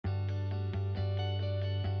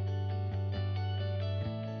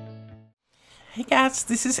Hey guys,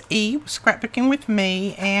 this is Eve, Scrapbooking with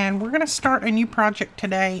me, and we're going to start a new project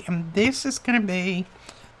today, and this is going to be,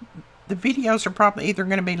 the videos are probably either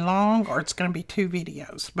going to be long or it's going to be 2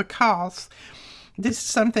 videos, because this is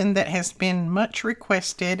something that has been much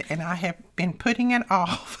requested and I have been putting it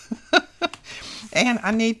off, and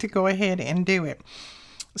I need to go ahead and do it.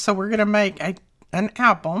 So we're going to make an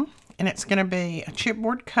album, and it's going to be a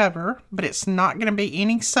chipboard cover, but it's not going to be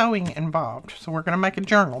any sewing involved. So we're going to make a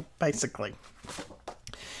journal, basically.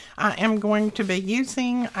 I am going to be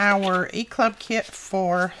using our E-Club kit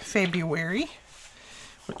for February,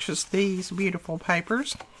 which is these beautiful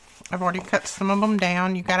papers. I've already cut some of them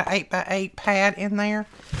down. You got an 8x8 pad in there.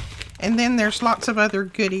 And then there's lots of other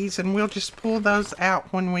goodies, and we'll just pull those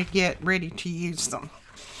out when we get ready to use them.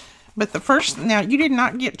 But the first, now you did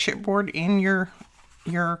not get chipboard in your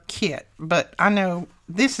kit, but I know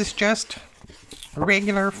this is just a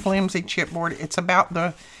regular flimsy chipboard. It's about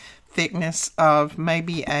the thickness of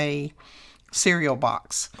maybe a cereal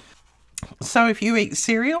box. So if you eat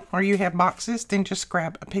cereal or you have boxes, then just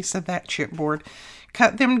grab a piece of that chipboard.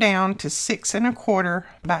 Cut them down to 6 1/4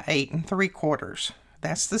 by 8 3/4.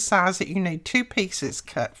 That's the size that you need 2 pieces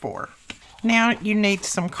cut for. Now you need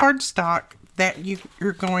some cardstock that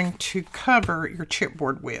you're going to cover your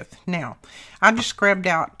chipboard with. Now, I just grabbed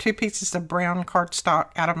out 2 pieces of brown cardstock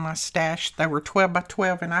out of my stash. They were 12 by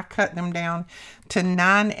 12, and I cut them down to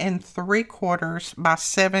 9 3/4 by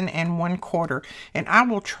 7 1/4. And I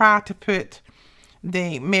will try to put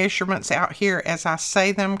the measurements out here as I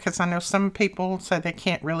say them, because I know some people say they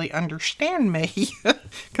can't really understand me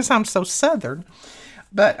because I'm so southern.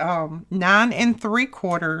 But 9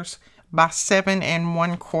 3/4 by 7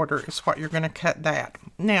 1/4 is what you're going to cut that.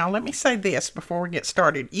 Now, let me say this before we get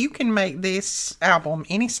started. You can make this album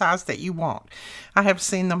any size that you want. I have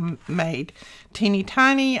seen them made teeny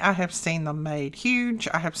tiny. I have seen them made huge.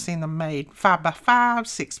 I have seen them made 5 by 5,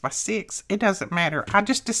 6 by 6. It doesn't matter. I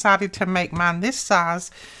just decided to make mine this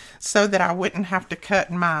size so that I wouldn't have to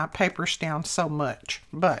cut my papers down so much.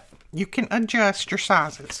 But you can adjust your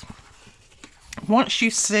sizes. Once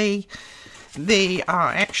you see the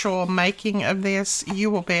actual making of this,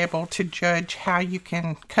 you will be able to judge how you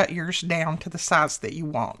can cut yours down to the size that you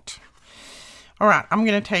want. Alright, I'm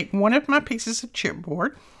going to take one of my pieces of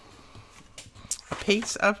chipboard, a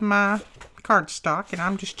piece of my cardstock, and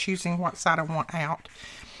I'm just choosing what side I want out.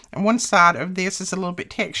 And one side of this is a little bit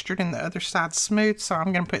textured and the other side's smooth, so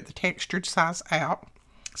I'm going to put the textured side out.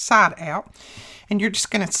 And you're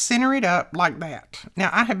just going to center it up like that. Now,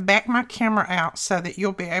 I have backed my camera out so that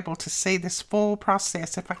you'll be able to see this full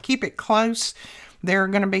process. If I keep it close, there are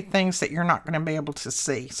going to be things that you're not going to be able to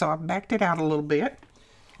see. So I've backed it out a little bit.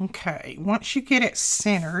 Okay, once you get it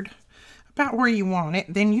centered about where you want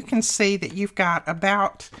it, then you can see that you've got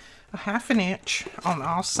about a 1/2 inch on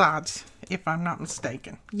all sides, if I'm not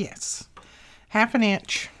mistaken. Yes, 1/2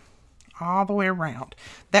 inch all the way around.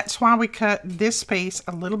 That's why we cut this piece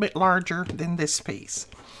a little bit larger than this piece.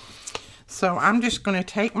 So I'm just going to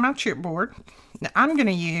take my chipboard. Now I'm going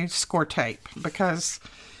to use score tape because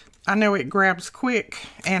I know it grabs quick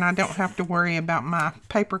and I don't have to worry about my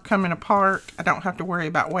paper coming apart. I don't have to worry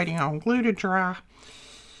about waiting on glue to dry.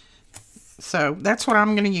 So that's what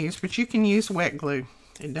I'm going to use, but you can use wet glue.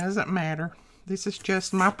 It doesn't matter. This is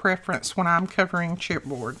just my preference when I'm covering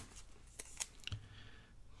chipboard.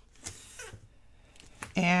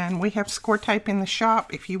 And we have score tape in the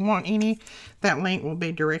shop. If you want any, that link will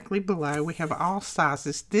be directly below. We have all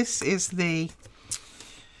sizes. This is the,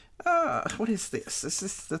 what is this? This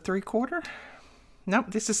is the 3/4? Nope,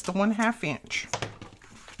 this is the 1/2 inch.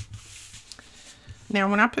 Now,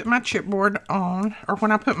 when I put my chipboard on, or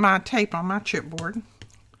when I put my tape on my chipboard,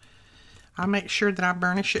 I make sure that I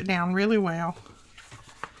burnish it down really well.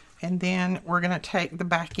 And then we're going to take the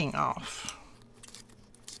backing off.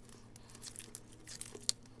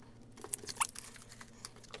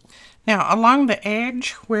 Now, along the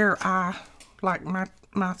edge where like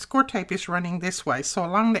my score tape is running this way, so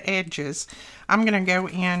along the edges, I'm going to go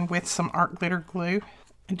in with some art glitter glue.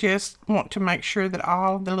 I just want to make sure that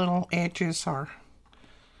all the little edges are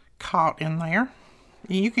caught in there.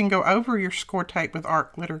 You can go over your score tape with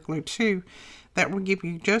art glitter glue too. That will give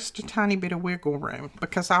you just a tiny bit of wiggle room,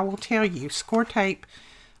 because I will tell you, score tape,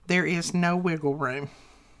 there is no wiggle room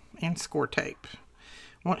in score tape.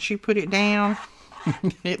 Once you put it down,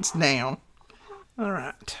 it's down.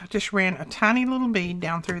 Alright, I just ran a tiny little bead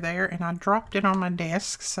down through there and I dropped it on my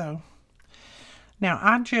desk. So now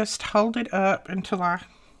I just hold it up until I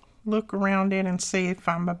look around it and see if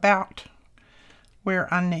I'm about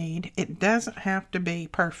where I need. It doesn't have to be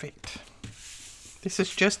perfect. This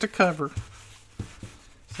is just a cover,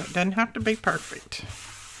 so it doesn't have to be perfect.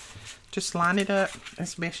 Just line it up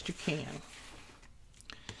as best you can.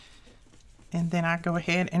 And then I go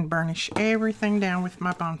ahead and burnish everything down with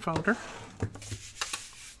my bond folder.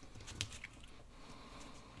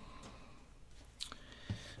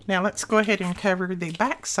 Now let's go ahead and cover the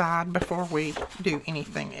back side before we do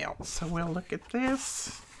anything else. So we'll look at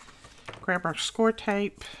this, grab our score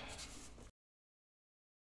tape.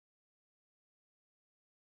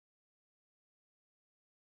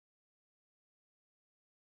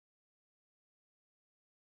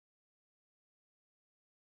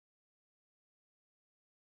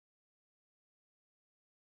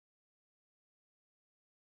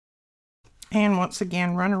 And once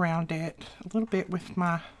again, run around it a little bit with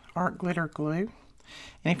my art glitter glue.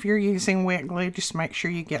 And if you're using wet glue, just make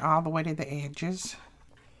sure you get all the way to the edges.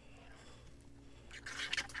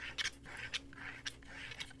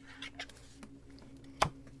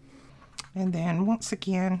 And then once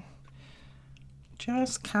again,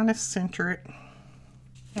 just kind of center it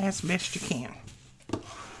as best you can.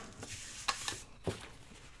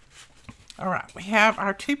 All right, we have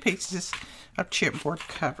our 2 pieces of chipboard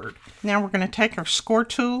covered. Now we're going to take our score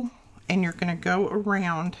tool and you're going to go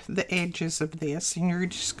around the edges of this and you're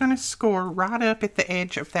just going to score right up at the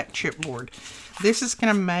edge of that chipboard. This is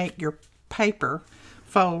going to make your paper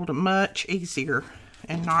fold much easier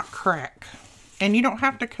and not crack. And you don't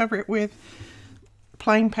have to cover it with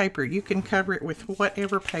plain paper. You can cover it with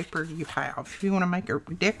whatever paper you have. If you want to make a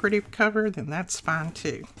decorative cover, then that's fine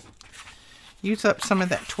too. Use up some of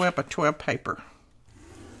that 12x12 paper.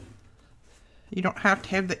 You don't have to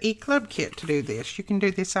have the E-Club kit to do this. You can do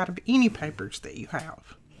this out of any papers that you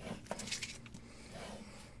have.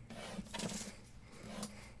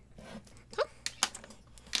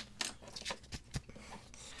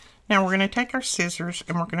 Now we're going to take our scissors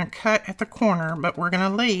and we're going to cut at the corner, but we're going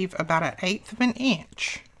to leave about 1/8 of an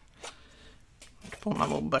inch. Pull my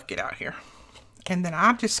little bucket out here. And then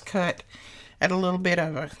I just cut at a little bit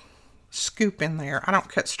of a scoop in there. I don't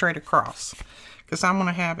cut straight across because I want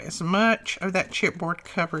to have as much of that chipboard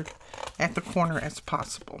covered at the corner as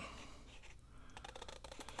possible.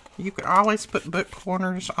 You could always put book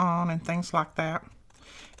corners on and things like that.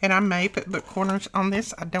 And I may put book corners on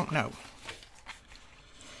this. I don't know.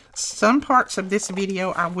 Some parts of this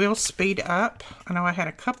video I will speed up. I know I had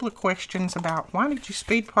a couple of questions about why did you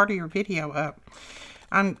speed part of your video up?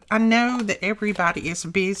 I know that everybody is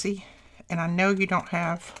busy and I know you don't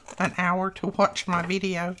have an hour to watch my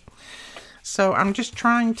video. So I'm just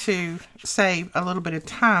trying to save a little bit of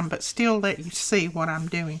time but still let you see what I'm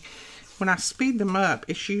doing. When I speed them up,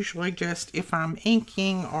 it's usually just if I'm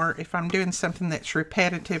inking or if I'm doing something that's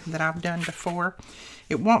repetitive that I've done before.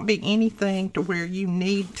 It won't be anything to where you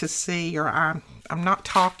need to see or I'm not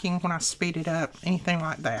talking when I speed it up, anything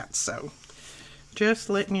like that. So just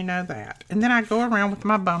letting you know that. And then I go around with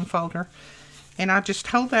my bone folder and I just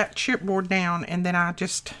hold that chipboard down and then I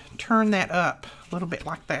just turn that up a little bit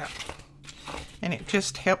like that. And it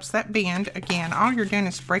just helps that bend. Again, all you're doing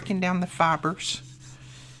is breaking down the fibers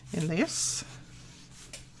in this.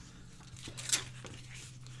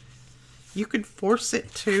 You could force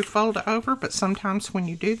it to fold over, but sometimes when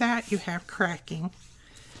you do that, you have cracking.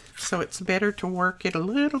 So it's better to work it a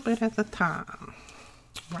little bit at a time.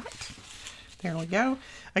 Right, there we go.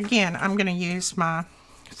 Again, I'm going to use my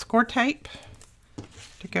score tape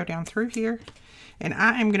to go down through here, and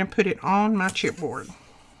I am going to put it on my chipboard.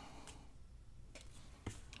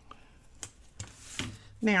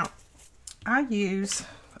 Now, I use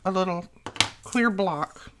a little clear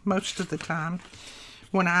block most of the time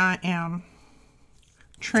when I am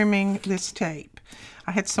trimming this tape.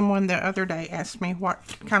 I had someone the other day ask me what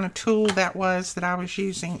kind of tool that was that I was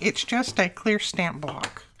using. It's just a clear stamp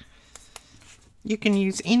block. You can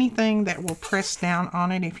use anything that will press down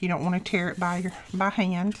on it if you don't want to tear it by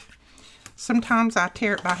hand. Sometimes I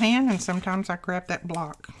tear it by hand and sometimes I grab that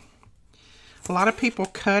block. A lot of people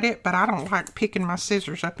cut it, but I don't like picking my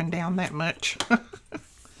scissors up and down that much.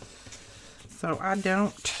 So I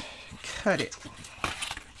don't cut it.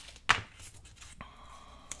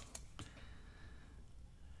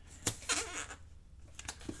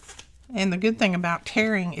 And the good thing about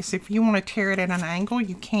tearing is if you want to tear it at an angle,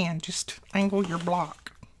 you can. Just angle your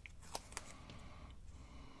block.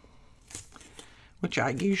 Which I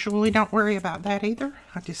usually don't worry about that either.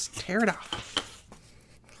 I just tear it off.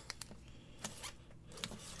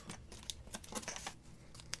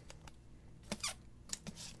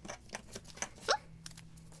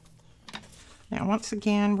 Now once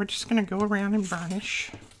again, we're just going to go around and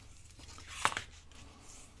burnish.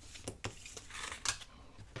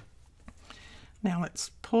 Now let's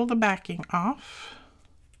pull the backing off.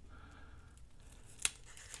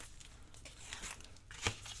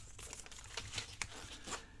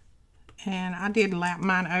 And I did lap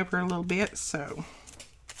mine over a little bit, so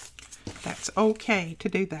that's okay to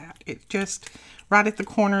do that. It's just right at the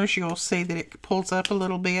corners, you'll see that it pulls up a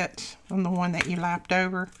little bit on the one that you lapped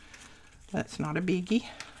over. That's not a biggie.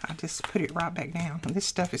 I just put it right back down. And this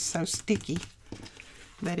stuff is so sticky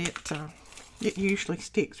that it usually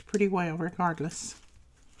sticks pretty well regardless.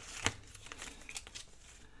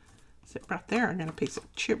 Sit right there. I got a piece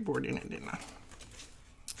of chipboard in it, didn't I?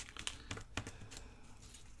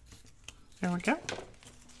 There we go.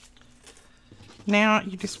 Now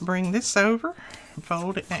you just bring this over and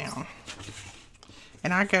fold it down.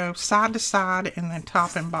 And I go side to side and then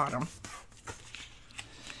top and bottom.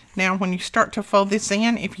 Now when you start to fold this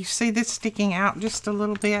in, if you see this sticking out just a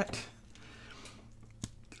little bit,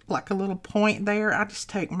 like a little point there, I just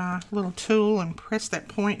take my little tool and press that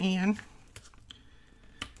point in.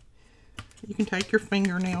 You can take your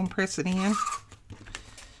fingernail and press it in,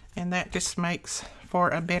 and that just makes for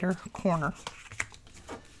a better corner.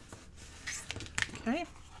 Okay.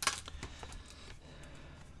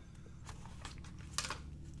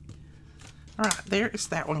 Alright, there is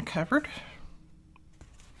that one covered.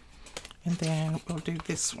 And then we'll do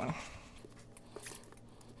this one.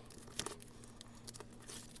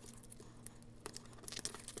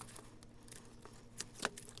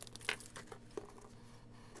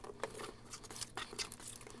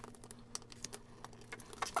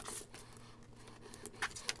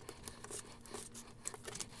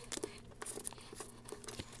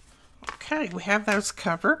 Okay, we have those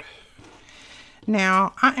covered.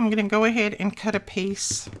 Now I am going to go ahead and cut a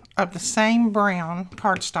piece of the same brown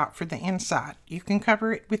cardstock for the inside. You can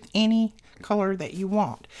cover it with any color that you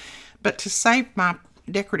want. But to save my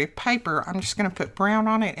decorative paper, I'm just going to put brown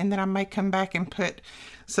on it, and then I may come back and put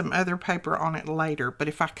some other paper on it later. But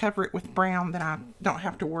if I cover it with brown, then I don't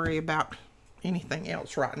have to worry about anything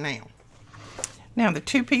else right now. Now the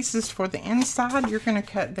two pieces for the inside, you're going to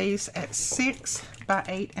cut these at 6 by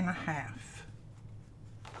 8.5.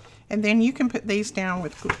 And then you can put these down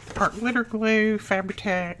with art glitter glue,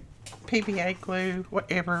 Fabri-Tac, PVA glue,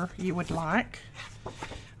 whatever you would like.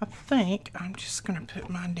 I think I'm just going to put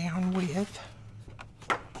mine down with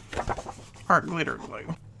art glitter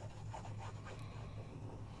glue.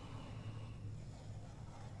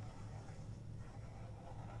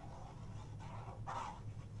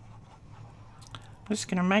 I'm just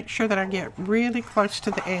going to make sure that I get really close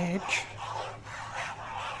to the edge.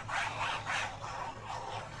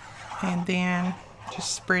 And then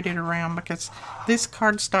just spread it around, because this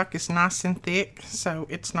cardstock is nice and thick, so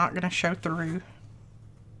it's not going to show through.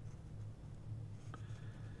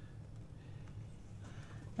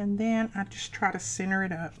 And then I just try to center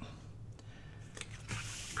it up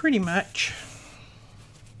pretty much.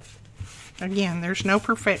 Again, there's no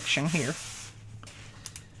perfection here.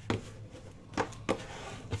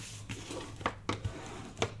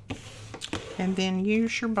 And then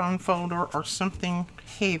use your bone folder or something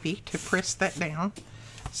heavy to press that down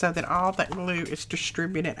so that all that glue is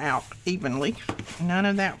distributed out evenly. None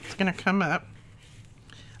of that's going to come up,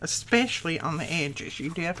 especially on the edges.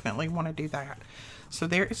 You definitely want to do that. So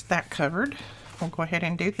there is that covered. We'll go ahead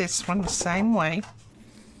and do this one the same way.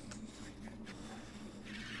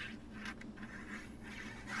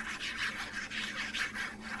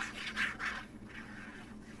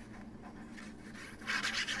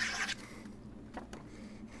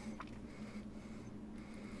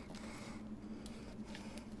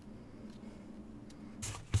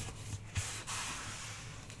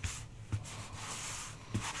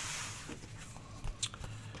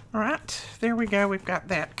 Alright, there we go. We've got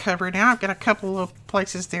that covered. Now I've got a couple of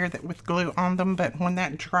places there that with glue on them, but when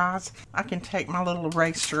that dries, I can take my little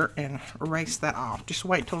eraser and erase that off. Just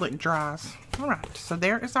wait till it dries. Alright, so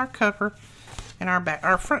there is our cover and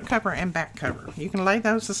our front cover and back cover. You can lay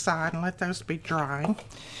those aside and let those be drying.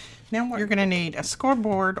 Now what you're going to need a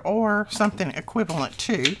scoreboard or something equivalent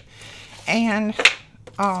to, and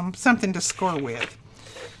something to score with.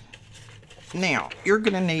 Now, you're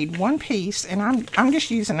going to need one piece, and I'm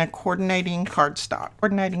just using a coordinating cardstock,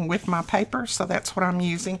 coordinating with my paper, so that's what I'm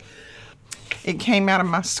using. It came out of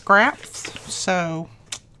my scraps, so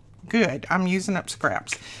good. I'm using up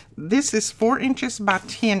scraps. This is 4 inches by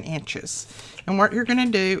 10 inches, and what you're going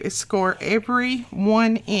to do is score every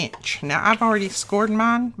 1 inch. Now, I've already scored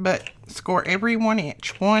mine, but score every 1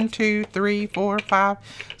 inch. 1, 2, 3, 4, 5,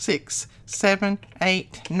 6, 7,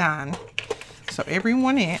 8, 9. So every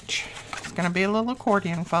 1 inch. It's going to be a little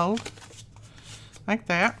accordion fold, like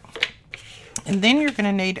that. And then you're going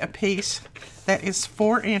to need a piece that is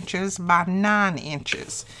 4 inches by 9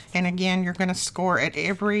 inches. And again, you're going to score at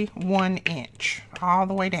every 1 inch, all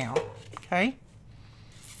the way down, okay?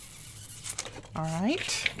 All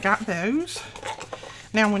right, got those.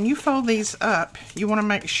 Now when you fold these up, you want to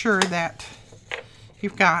make sure that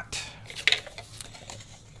you've got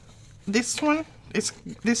this one,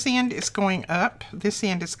 this end is going up, this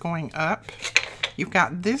end is going up. You've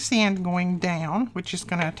got this end going down, which is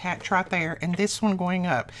going to attach right there, and this one going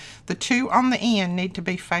up. The two on the end need to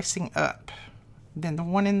be facing up. Then the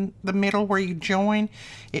one in the middle where you join,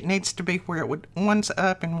 it needs to be where it would, one's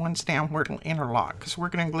up and one's down where it'll interlock, because we're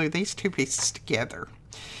going to glue these two pieces together.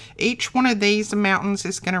 Each one of these mountains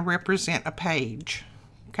is going to represent a page,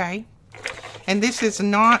 okay? And this is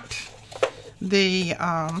not the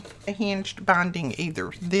hinged binding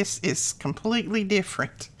either. This is completely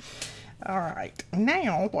different. All right,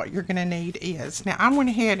 now what you're going to need is, now I went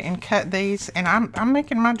ahead and cut these, and I'm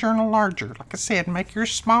making my journal larger. Like I said, make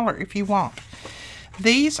yours smaller if you want.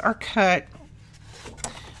 These are cut,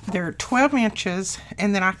 they're 12 inches,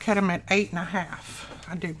 and then I cut them at 8.5,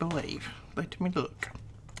 I do believe. Let me look.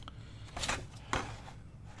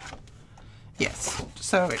 Yes,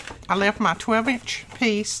 so I left my 12-inch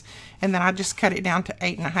piece, and then I just cut it down to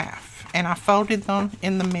 8.5, and I folded them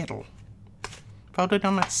in the middle. Folded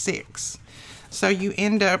them at 6. So you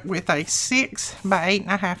end up with a 6 by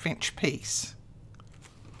 8.5 inch piece.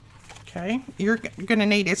 Okay, you're going to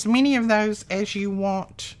need as many of those as you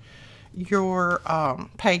want your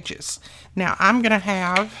pages. Now I'm going to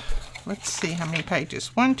have, let's see how many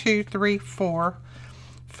pages. 1, 2, 3, 4,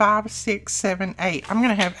 5, 6, 7, 8. I'm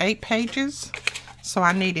going to have 8 pages, so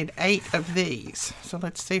I needed 8 of these. So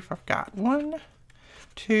let's see if I've got 1,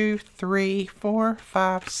 2, 3, 4,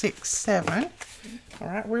 5, 6, 7. All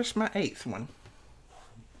right, where's my 8th one?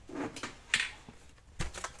 I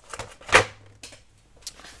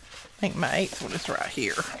think my 8th one is right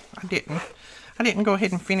here. I didn't go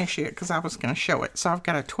ahead and finish it because I was going to show it. So I've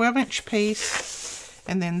got a 12-inch piece,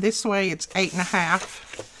 and then this way it's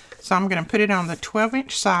 8.5. So I'm going to put it on the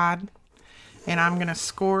 12-inch side, and I'm going to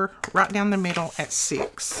score right down the middle at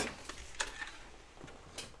 6.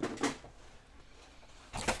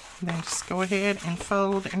 Then just go ahead and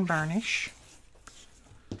fold and burnish.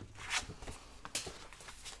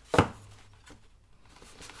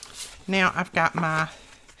 Now I've got my,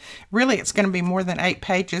 really it's going to be more than 8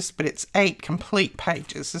 pages, but it's 8 complete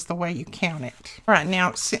pages is the way you count it. All right,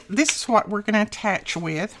 now this is what we're going to attach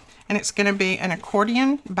with, and it's going to be an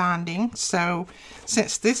accordion binding. So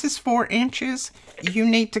since this is 4 inches, you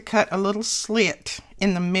need to cut a little slit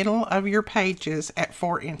in the middle of your pages at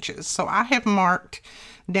 4 inches. So I have marked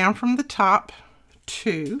down from the top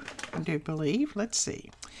 2, I do believe. Let's see.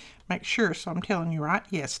 Make sure, so I'm telling you right.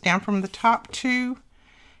 Yes, down from the top 2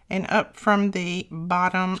 and up from the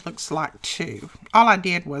bottom looks like 2. All I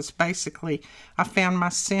did was basically I found my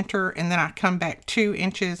center, and then I come back 2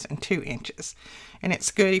 inches and 2 inches. And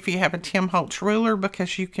it's good if you have a Tim Holtz ruler,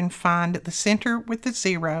 because you can find the center with the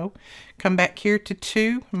 0, come back here to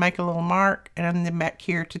 2, make a little mark, and then back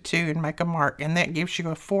here to 2 and make a mark. And that gives you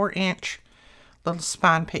a 4-inch little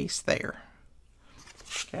spine piece there.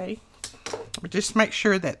 Okay, but just make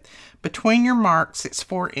sure that between your marks it's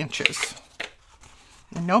 4 inches.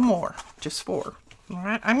 And no more, just 4. All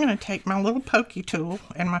right, I'm going to take my little pokey tool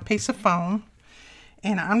and my piece of foam,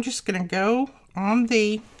 and I'm just going to go on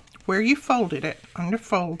the, where you folded it, under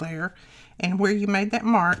fold there, and where you made that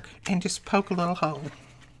mark, and just poke a little hole.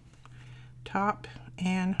 Top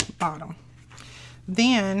and bottom.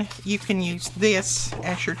 Then you can use this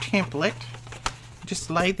as your template. Just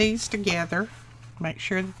lay these together. Make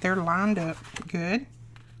sure that they're lined up good.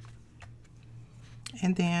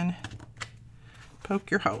 And then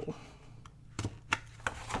poke your hole.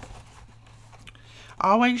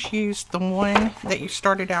 Always use the one that you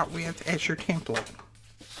started out with as your template.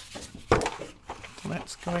 So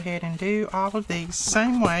let's go ahead and do all of these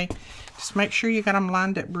same way. Just make sure you got them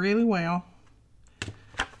lined up really well.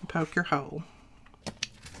 And poke your hole.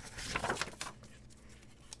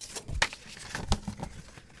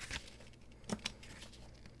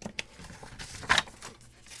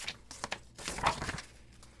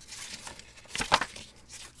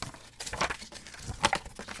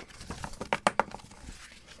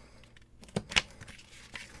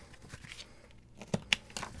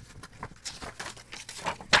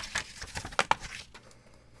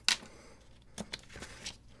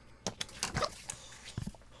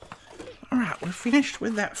 Alright, we're finished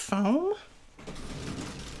with that foam.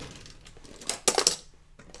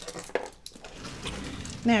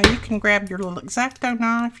 Now you can grab your little X-Acto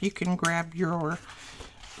knife, you can grab your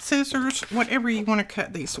scissors, whatever you want to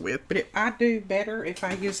cut these with. But I do better if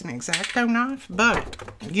I use an X-Acto knife, but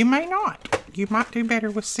you may not. You might do better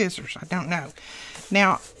with scissors, I don't know.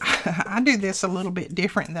 Now, I do this a little bit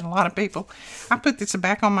different than a lot of people. I put this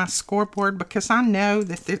back on my scoreboard because I know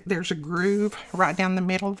that there's a groove right down the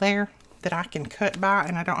middle there that I can cut by,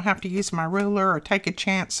 and I don't have to use my ruler or take a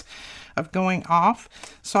chance of going off.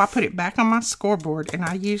 So I put it back on my scoreboard and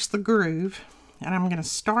I use the groove, and I'm going to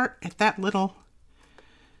start at that little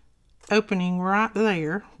opening right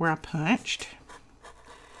there where I punched.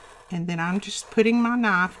 And then I'm just putting my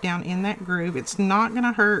knife down in that groove. It's not going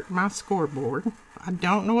to hurt my scoreboard. I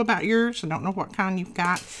don't know about yours. I don't know what kind you've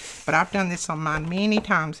got. But I've done this on mine many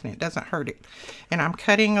times and it doesn't hurt it. And I'm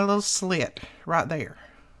cutting a little slit right there.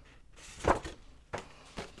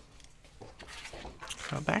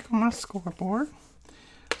 So back on my scoreboard.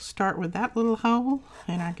 Start with that little hole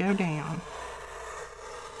and I go down.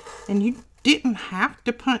 And you didn't have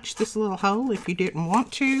to punch this little hole if you didn't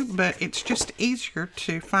want to, but it's just easier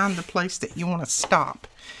to find the place that you want to stop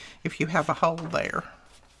if you have a hole there.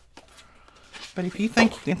 But if you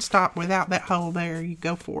think you can stop without that hole there, you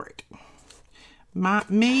go for it.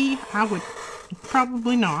 I would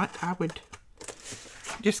probably not. I would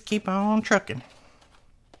just keep on trucking.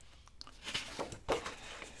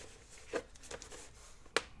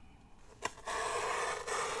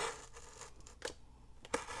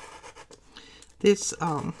 This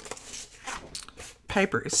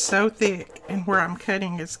paper is so thick, and where I'm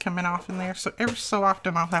cutting is coming off in there, so every so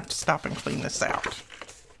often I'll have to stop and clean this out.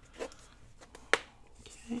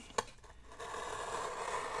 Okay.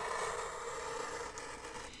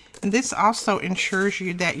 And this also ensures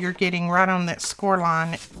you that you're getting right on that score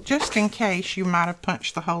line, just in case you might have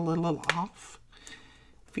punched the hole a little off.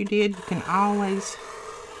 If you did, you can always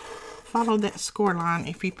follow that score line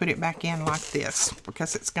if you put it back in like this,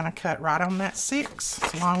 because it's going to cut right on that 6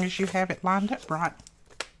 as long as you have it lined up right.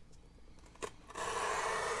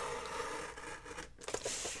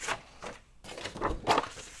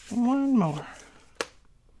 One more.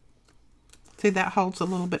 See, that hole's a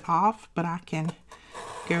little bit off, but I can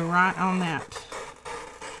go right on that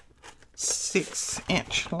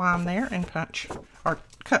 6-inch line there and punch or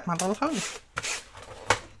cut my little hole.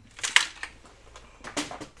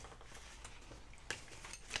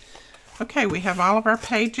 Okay, we have all of our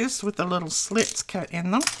pages with the little slits cut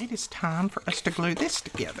in them. It is time for us to glue this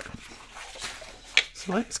together.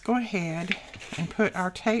 So let's go ahead and put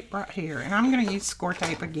our tape right here. And I'm going to use score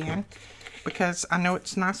tape again because I know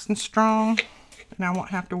it's nice and strong and I won't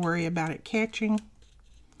have to worry about it catching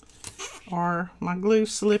or my glue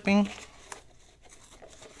slipping.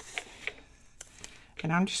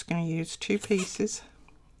 And I'm just going to use 2 pieces.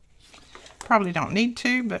 Probably don't need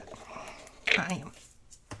to, but I am.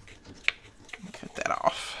 Cut that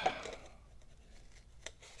off.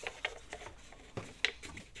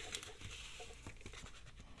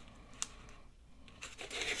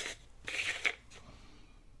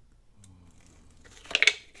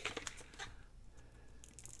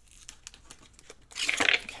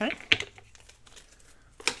 Okay.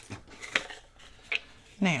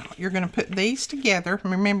 Now, you're going to put these together.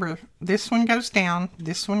 Remember, this one goes down,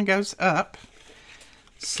 this one goes up.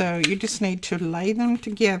 So you just need to lay them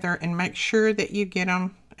together and make sure that you get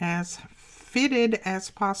them as fitted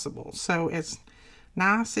as possible. So as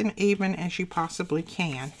nice and even as you possibly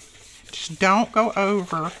can. Just don't go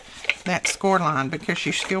over that score line because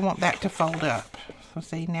you still want that to fold up. So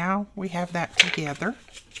see, now we have that together.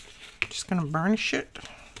 Just going to burnish it.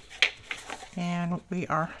 And we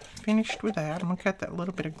are finished with that. I'm going to cut that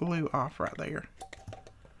little bit of glue off right there.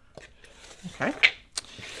 Okay.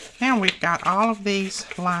 Now we've got all of these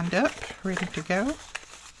lined up, ready to go.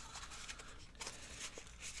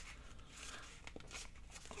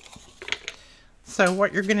 So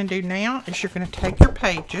what you're going to do now is you're going to take your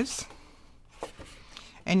pages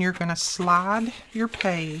and you're going to slide your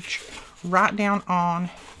page right down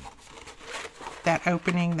on that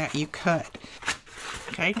opening that you cut.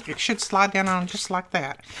 Okay, it should slide down on just like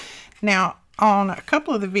that. Now, on a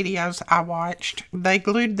couple of the videos I watched, they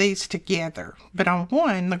glued these together. But on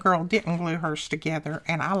one, the girl didn't glue hers together,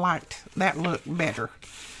 and I liked that look better.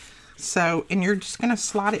 So, and you're just going to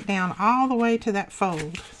slide it down all the way to that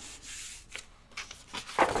fold.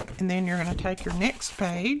 And then you're going to take your next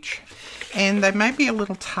page, and they may be a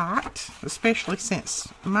little tight, especially since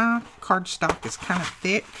my cardstock is kind of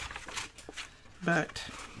thick, but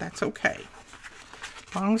that's okay.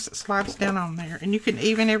 As long as it slides down on there. And you can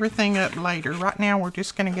even everything up later. Right now we're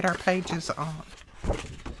just going to get our pages on.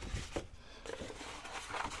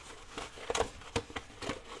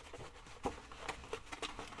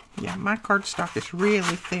 Yeah, my cardstock is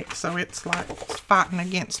really thick, so it's like it's fighting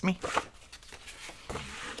against me.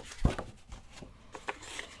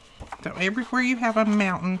 So everywhere you have a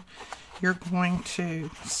mountain, you're going to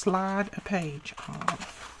slide a page on.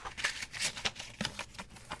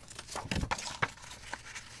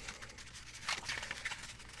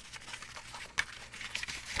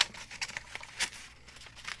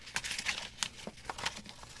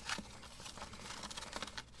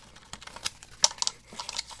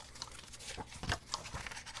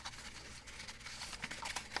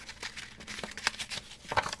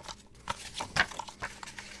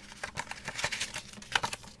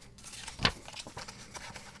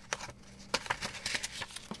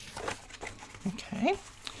 Okay,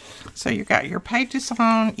 so you got your pages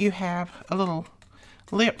on. You have a little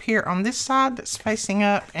lip here on this side that's facing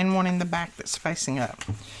up and one in the back that's facing up.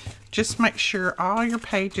 Just make sure all your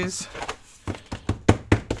pages,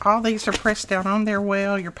 all these are pressed down on there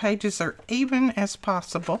well. Your pages are even as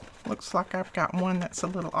possible. Looks like I've got one that's a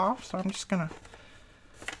little off, so I'm just going to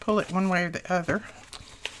pull it one way or the other.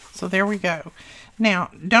 So there we go.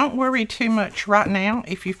 Now, don't worry too much right now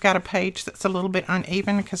if you've got a page that's a little bit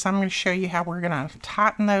uneven, because I'm going to show you how we're going to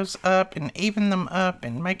tighten those up and even them up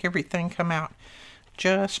and make everything come out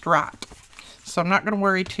just right. So I'm not going to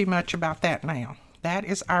worry too much about that now. That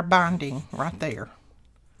is our binding right there.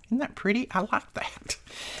 Isn't that pretty? I like that.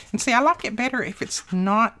 And see, I like it better if it's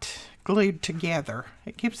not glued together.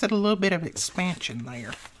 It gives it a little bit of expansion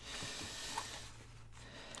there.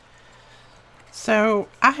 So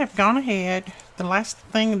I have gone ahead. The last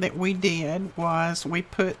thing that we did was we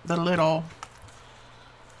put the little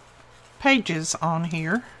pages on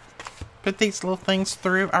here. Put these little things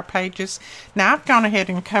through our pages. Now I've gone ahead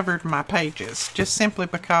and covered my pages just simply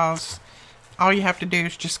because all you have to do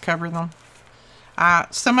is just cover them.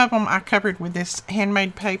 Some of them I covered with this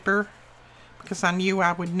handmade paper because I knew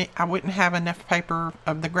I wouldn't have enough paper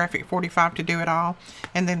of the graphic 45 to do it all.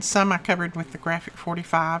 And then some I covered with the graphic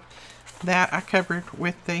 45. That I covered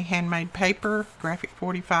with the handmade paper, graphic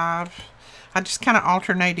 45. I just kind of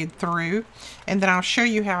alternated through. And then I'll show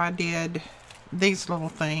you how I did these little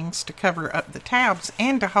things to cover up the tabs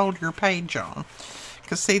and to hold your page on.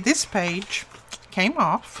 Because see, this page came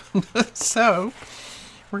off. So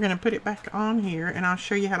we're going to put it back on here and I'll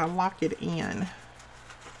show you how to lock it in.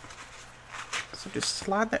 So just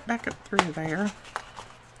slide that back up through there.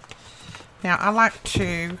 Now I like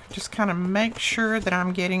to just kind of make sure that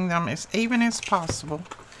I'm getting them as even as possible.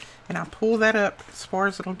 And I pull that up as far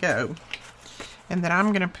as it'll go. And then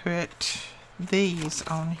I'm going to put these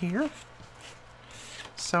on here.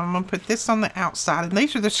 So I'm going to put this on the outside. And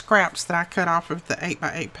these are the scraps that I cut off of the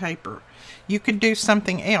 8x8 paper. You could do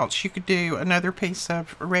something else. You could do another piece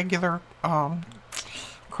of regular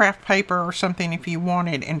craft paper or something if you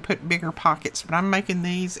wanted and put bigger pockets. But I'm making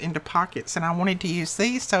these into pockets and I wanted to use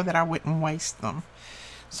these so that I wouldn't waste them.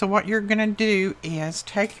 So what you're going to do is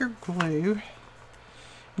take your glue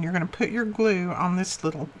and you're going to put your glue on this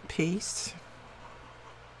little piece.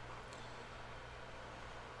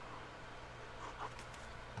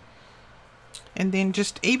 And then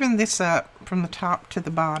just even this up from the top to the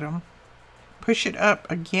bottom. Push it up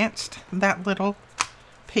against that little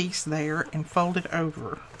piece there and fold it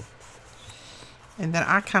over. And then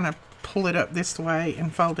I kind of pull it up this way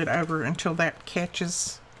and fold it over until that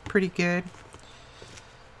catches pretty good.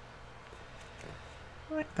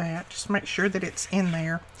 Like that. Just make sure that it's in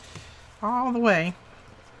there all the way.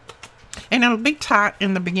 And it'll be tight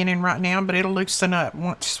in the beginning right now, but it'll loosen up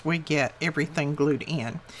once we get everything glued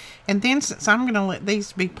in. And then since I'm going to let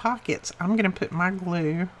these be pockets, I'm going to put my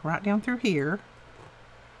glue right down through here.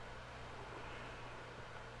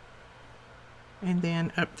 And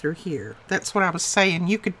then up through here. That's what I was saying.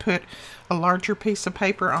 You could put a larger piece of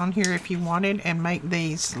paper on here if you wanted and make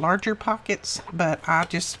these larger pockets. But I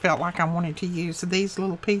just felt like I wanted to use these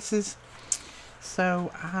little pieces.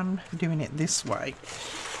 So I'm doing it this way.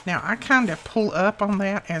 Now I kind of pull up on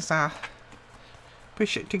that as I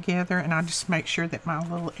push it together, and I just make sure that my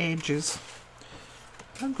little edges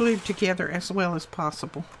are glued together as well as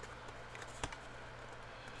possible.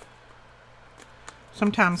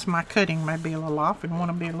 Sometimes my cutting may be a little off and want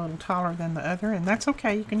to be a little taller than the other, and that's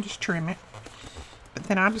okay, you can just trim it. But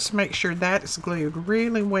then I just make sure that is glued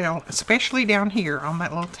really well, especially down here on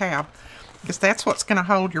that little tab, because that's what's going to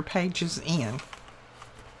hold your pages in.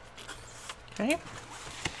 Okay.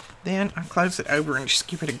 Then I close it over and just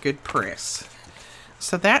give it a good press.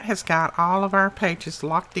 So that has got all of our pages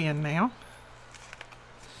locked in now.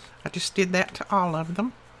 I just did that to all of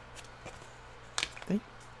them. See?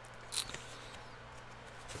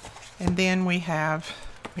 And then we have,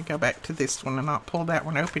 let me go back to this one and not pull that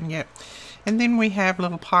one open yet. And then we have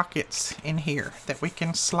little pockets in here that we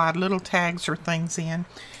can slide little tags or things in.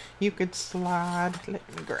 You could slide, let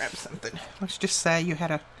me grab something. Let's just say you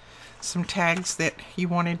had some tags that you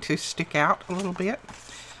wanted to stick out a little bit.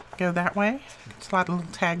 Go that way. Slide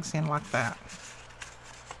little tags in like that.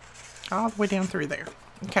 All the way down through there.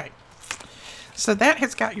 Okay. So that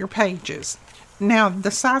has got your pages. Now the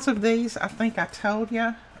size of these, I think I told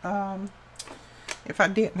you. If I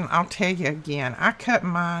didn't, I'll tell you again. I cut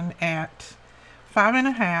mine at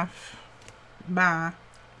 5.5 by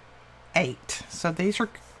 8. So these are,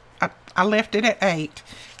 I left it at 8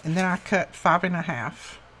 and then I cut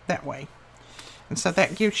 5.5 that way. And so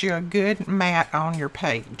that gives you a good mat on your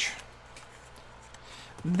page.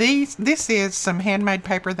 This is some handmade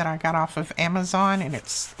paper that I got off of Amazon, and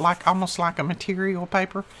it's like almost like a material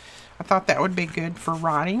paper. I thought that would be good for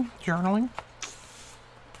writing, journaling.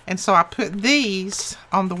 And so I put these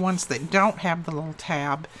on the ones that don't have the little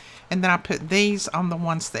tab, and then I put these on the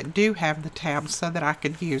ones that do have the tab so that I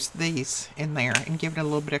could use these in there and give it a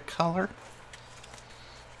little bit of color.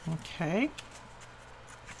 Okay.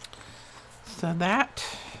 So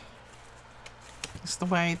that is the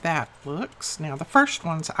way that looks. Now the first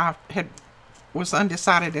ones was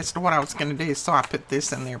undecided as to what I was going to do, so I put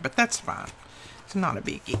this in there, but that's fine. It's not a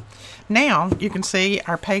biggie. Now you can see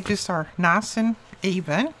our pages are nice and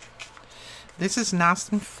even. This is nice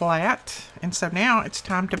and flat, and so now it's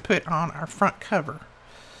time to put on our front cover.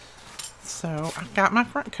 So I've got my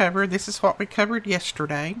front cover. This is what we covered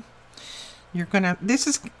yesterday. This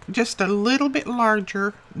is just a little bit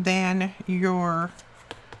larger than your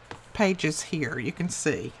pages here. You can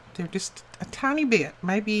see they're just a tiny bit,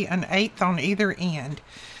 maybe an eighth on either end.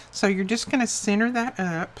 So you're just going to center that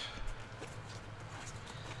up,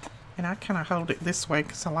 and I kind of hold it this way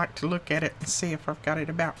because I like to look at it and see if I've got it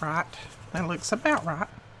about right. That looks about right.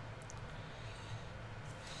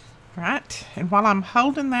 Right, and while I'm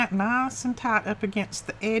holding that nice and tight up against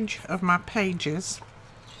the edge of my pages,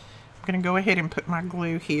 I'm going to go ahead and put my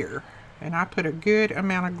glue here. And I put a good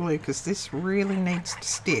amount of glue because this really needs to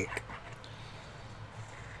stick.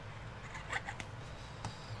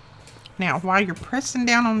 Now, while you're pressing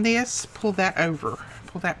down on this, pull that over.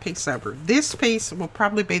 Pull that piece over. This piece will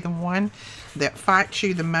probably be the one that fights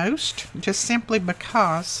you the most, just simply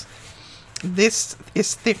because this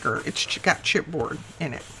is thicker. It's got chipboard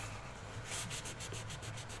in it.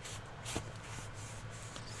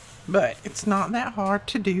 But it's not that hard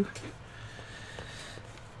to do.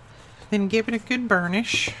 Then give it a good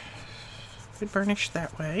burnish. Good burnish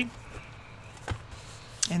that way.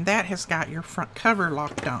 And that has got your front cover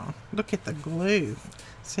locked on. Look at the glue.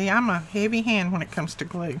 See, I'm a heavy hand when it comes to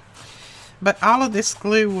glue. But all of this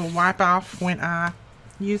glue will wipe off when I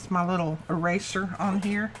use my little eraser on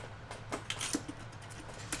here.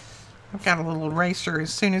 I've got a little eraser.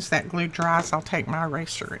 As soon as that glue dries, I'll take my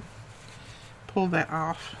eraser and pull that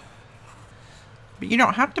off. But you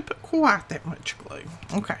don't have to put quite that much glue.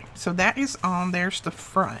 Okay, so that is on. There's the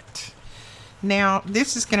front. Now,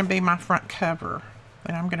 this is going to be my front cover.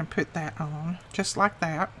 And I'm going to put that on, just like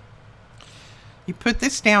that. You put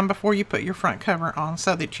this down before you put your front cover on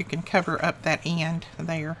so that you can cover up that end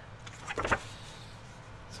there.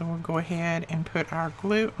 So we'll go ahead and put our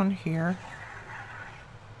glue on here.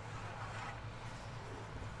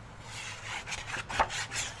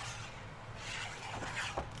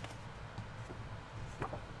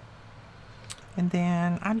 And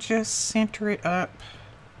then I just center it up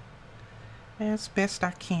as best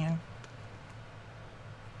I can.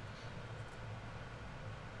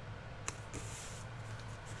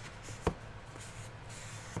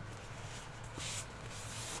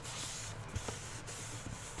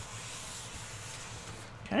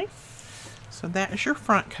 Okay, so that is your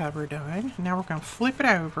front cover done. Now we're going to flip it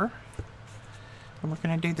over and we're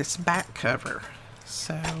going to do this back cover.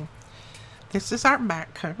 So this is our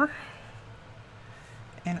back cover.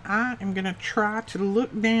 And I am going to try to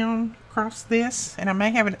look down across this, and I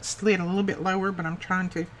may have it slid a little bit lower, but I'm trying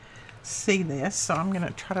to see this. So I'm going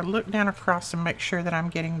to try to look down across and make sure that I'm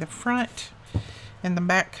getting the front and the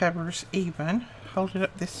back covers even. Hold it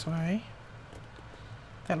up this way.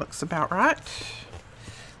 That looks about right.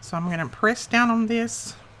 So I'm going to press down on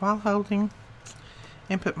this while holding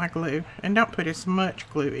and put my glue. And don't put as much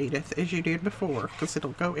glue, Edith, as you did before, because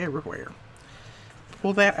it'll go everywhere.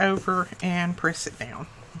 Pull that over and press it down.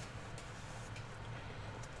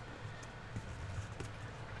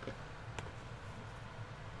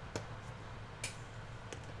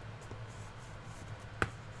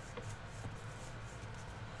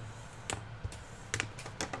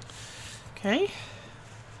 Okay,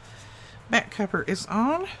 back cover is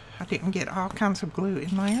on. I didn't get all kinds of glue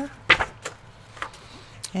in there.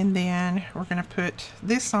 And then we're going to put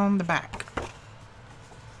this on the back.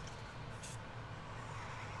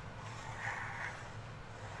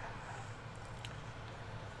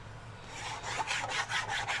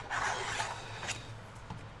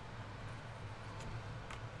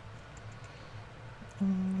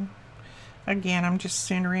 Again, I'm just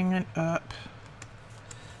centering it up.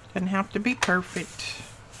 Doesn't have to be perfect.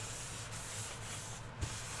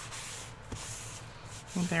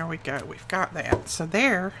 And there we go. We've got that. So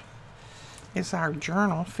there is our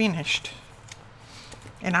journal finished.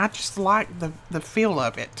 And I just like the feel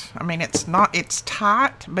of it. I mean, it's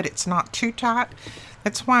tight, but it's not too tight.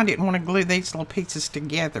 That's why I didn't want to glue these little pieces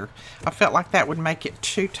together. I felt like that would make it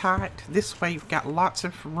too tight. This way you've got lots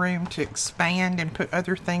of room to expand and put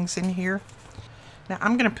other things in here. Now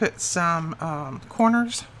I'm going to put some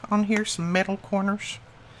corners on here, some metal corners.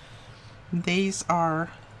 These are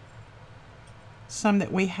some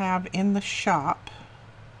that we have in the shop.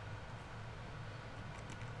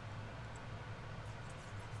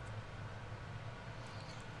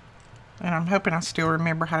 And I'm hoping I still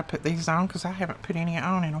remember how to put these on, because I haven't put any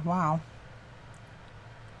on in a while.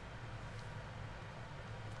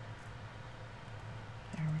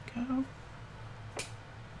 There we go.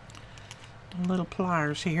 The little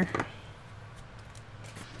pliers here.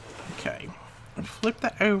 Okay. Flip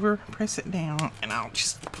that over, press it down, and I'll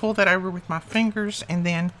just pull that over with my fingers and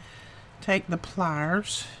then take the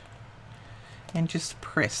pliers and just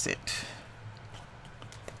press it.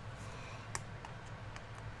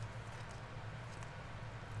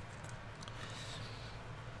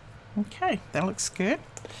 Okay, that looks good.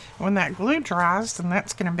 When that glue dries, then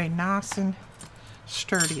that's going to be nice and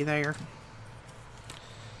sturdy there.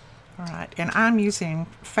 Alright, and I'm using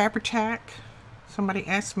Fabri-Tac. Somebody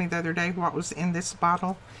asked me the other day what was in this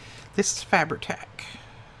bottle. This is Fabri-Tac.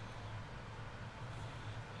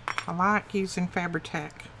 I like using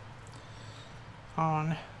Fabri-Tac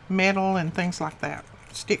on metal and things like that.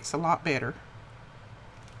 It sticks a lot better.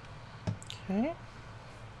 Okay.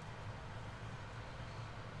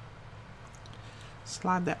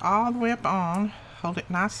 Slide that all the way up on, hold it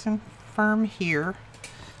nice and firm here.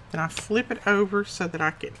 Then I flip it over so that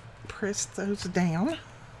I can press those down.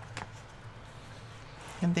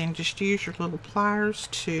 And then just use your little pliers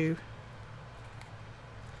to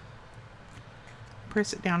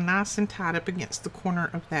press it down nice and tight up against the corner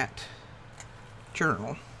of that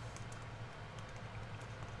journal.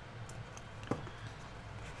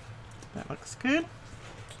 That looks good.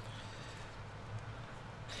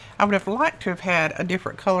 I would have liked to have had a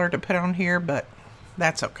different color to put on here, but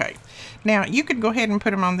that's okay. Now, you could go ahead and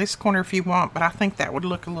put them on this corner if you want, but I think that would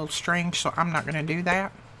look a little strange, so I'm not going to do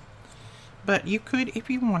that. But you could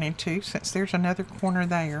if you wanted to, since there's another corner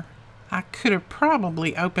there. I could have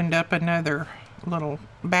probably opened up another little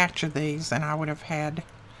batch of these, and I would have had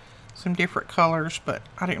some different colors, but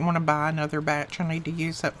I didn't want to buy another batch. I need to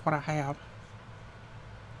use up what I have.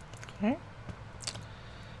 Okay.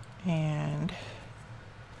 And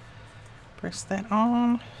press that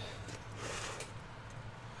on,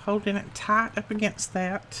 holding it tight up against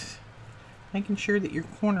that, making sure that your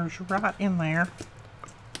corner's right in there,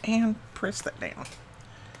 and press that down.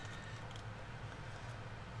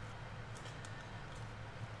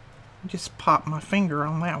 Just pop my finger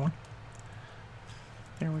on that one.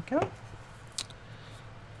 There we go.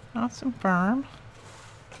 Nice and firm.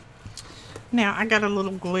 Now I got a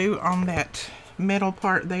little glue on that metal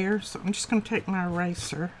part there, so I'm just going to take my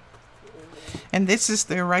eraser. And this is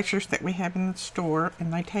the erasers that we have in the store,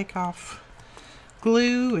 and they take off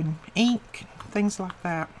glue and ink, things like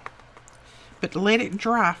that. But let it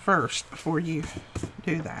dry first before you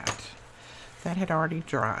do that. That had already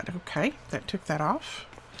dried. Okay, that took that off.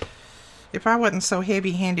 If I wasn't so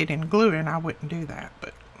heavy-handed in gluing, I wouldn't do that,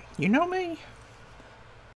 but you know me.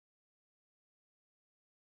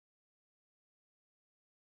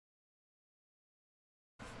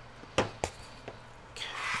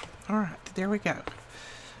 Alright, there we go.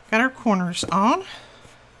 Got our corners on.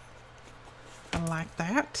 I like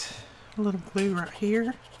that. A little glue right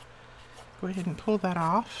here. Go ahead and pull that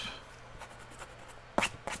off.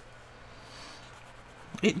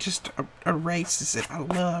 It just erases it. I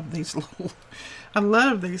love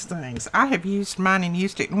these things. I have used mine and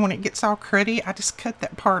used it, and when it gets all cruddy, I just cut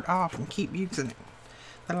that part off and keep using it.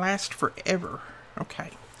 They last forever.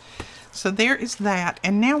 Okay. So there is that.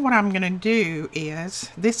 And now what I'm going to do is,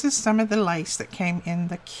 this is some of the lace that came in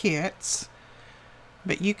the kits,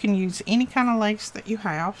 but you can use any kind of lace that you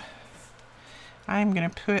have. I'm going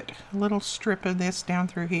to put a little strip of this down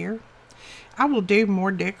through here. I will do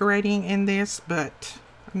more decorating in this, but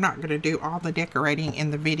I'm not going to do all the decorating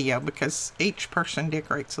in the video because each person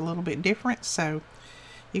decorates a little bit different, so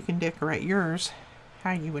you can decorate yours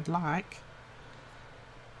how you would like.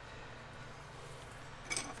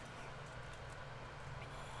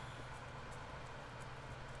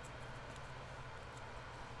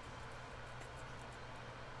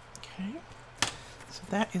 Okay, so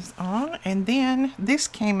that is on, and then this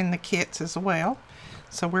came in the kits as well,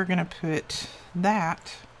 so we're going to put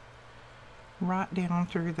that right down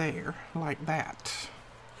through there like that.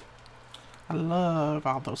 I love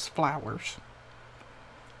all those flowers.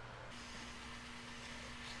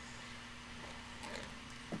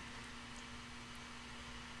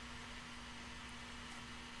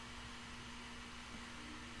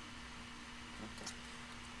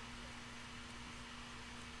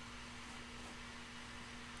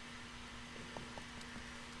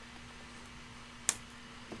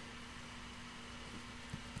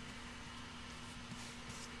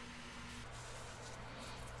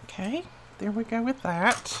 Okay, there we go with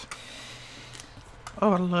that.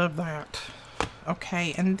 Oh, I love that.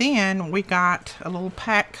 Okay, and then we got a little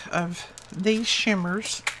pack of these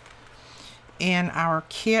shimmers in our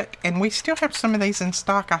kit, and we still have some of these in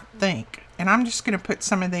stock, I think. And I'm just going to put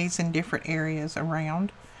some of these in different areas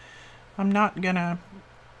around. I'm not going to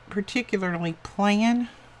particularly plan.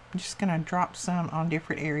 I'm just going to drop some on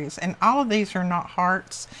different areas. And all of these are not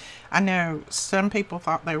hearts. I know some people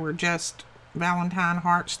thought they were just Valentine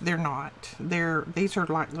hearts. They're not. These are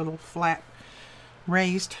like little flat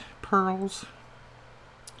raised pearls.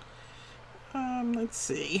 Let's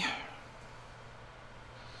see.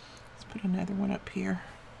 Let's put another one up here.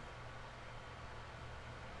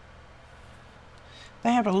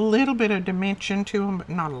 They have a little bit of dimension to them, but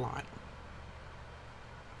not a lot.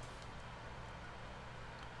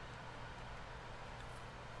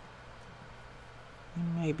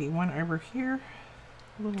 Maybe one over here,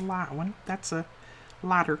 a little light one. That's a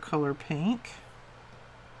lighter color pink.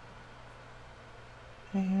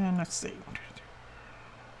 And let's see. I'm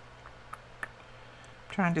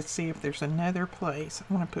trying to see if there's another place.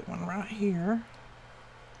 I want to put one right here.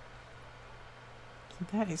 So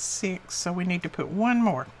that is 6, so we need to put one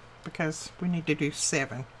more because we need to do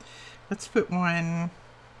 7. Let's put one,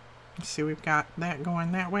 let's see, we've got that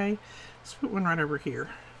going that way. Let's put one right over here.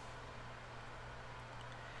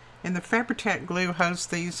 And the Fabri-Tac glue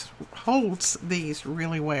holds these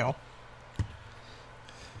really well.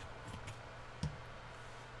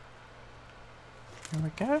 There we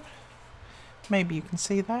go. Maybe you can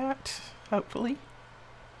see that, hopefully.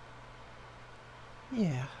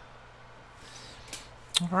 Yeah.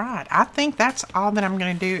 Alright, I think that's all that I'm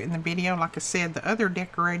going to do in the video. Like I said, the other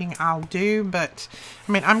decorating I'll do, but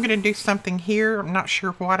I mean, I'm going to do something here. I'm not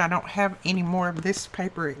sure what. I don't have any more of this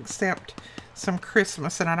paper except some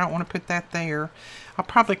Christmas, and I don't want to put that there. I'll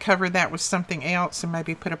probably cover that with something else and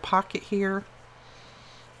maybe put a pocket here.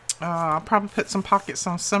 I'll probably put some pockets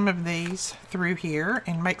on some of these through here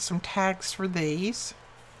and make some tags for these.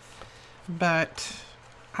 But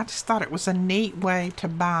I just thought it was a neat way to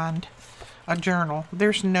bind a journal.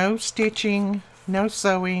 There's no stitching, no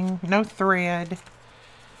sewing, no thread,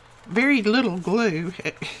 very little glue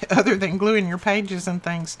other than gluing your pages and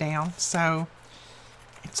things down. So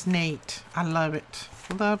it's neat. I love it.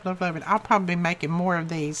 Love, love, love it. I'll probably be making more of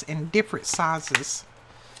these in different sizes.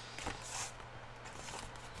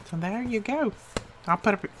 So there you go. I'll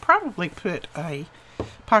probably put a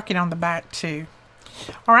pocket on the back too.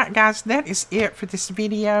 Alright guys, that is it for this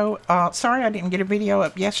video. Sorry I didn't get a video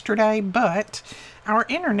up yesterday, but our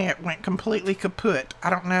internet went completely kaput. I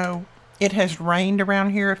don't know. It has rained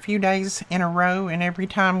around here a few days in a row, and every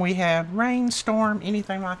time we have rain, storm,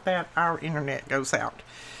 anything like that, our internet goes out.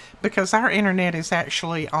 Because our internet is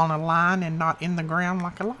actually on a line and not in the ground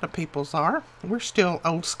like a lot of people's are. We're still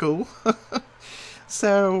old school.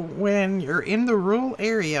 So when you're in the rural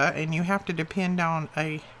area and you have to depend on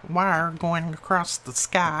a wire going across the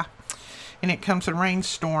sky and it comes a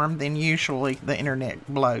rainstorm, then usually the internet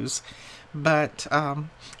blows. But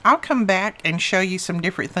I'll come back and show you some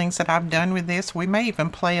different things that I've done with this. We may even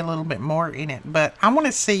play a little bit more in it, but I want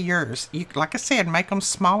to see yours. You, like I said, make them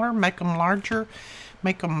smaller, make them larger,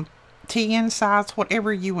 make them TN size,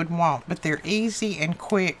 whatever you would want. But they're easy and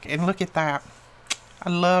quick, and look at that. I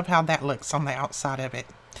love how that looks on the outside of it.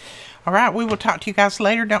 Alright, we will talk to you guys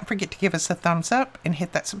later. Don't forget to give us a thumbs up and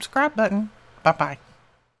hit that subscribe button. Bye-bye.